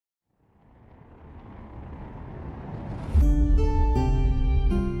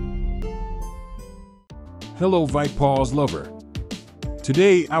Hello Vitepos lover.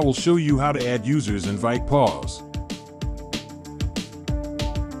 Today I will show you how to add users in Vitepos.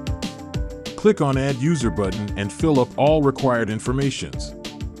 Click on Add User button and fill up all required informations.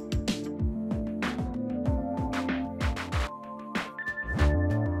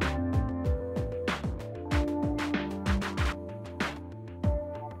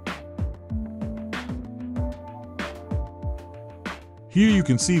 Here you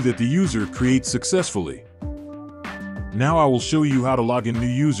can see that the user creates successfully. Now I will show you how to log in new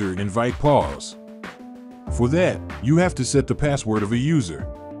user in Vitepos. For that, you have to set the password of a user.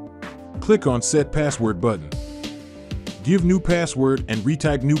 Click on Set Password button. Give new password and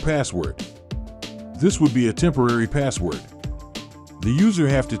retype new password. This would be a temporary password. The user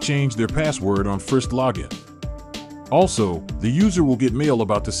have to change their password on first login. Also, the user will get mail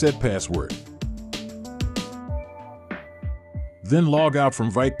about the set password. Then log out from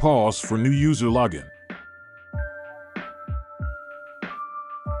Vitepos for new user login.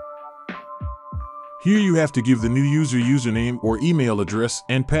 Here you have to give the new user username or email address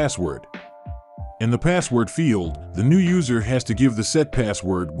and password. In the password field, the new user has to give the set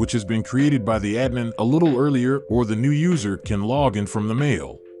password which has been created by the admin a little earlier, or the new user can log in from the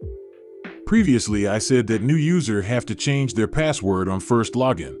mail. Previously I said that new user have to change their password on first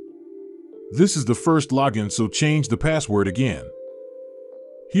login. This is the first login, so change the password again.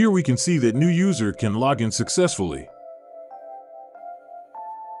 Here we can see that new user can log in successfully.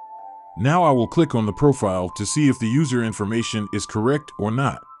 Now I will click on the profile to see if the user information is correct or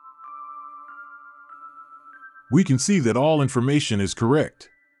not. We can see that all information is correct.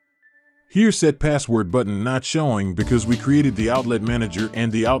 Here Set Password button not showing because we created the Outlet Manager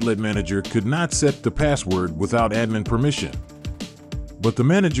and the Outlet Manager could not set the password without admin permission. But the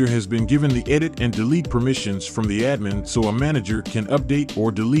manager has been given the edit and delete permissions from the admin, so a manager can update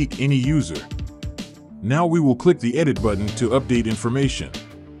or delete any user. Now we will click the Edit button to update information.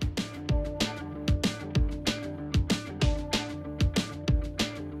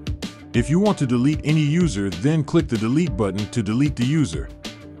 If you want to delete any user, then click the Delete button to delete the user.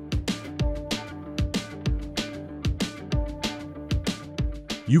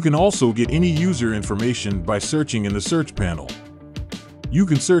 You can also get any user information by searching in the search panel. You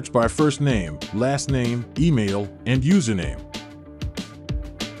can search by first name, last name, email, and username.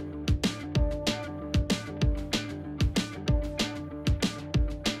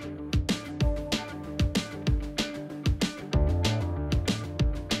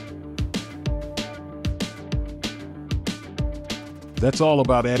 That's all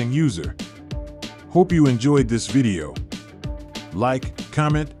about adding user. Hope you enjoyed this video. Like,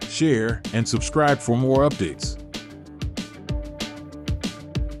 comment, share, and subscribe for more updates.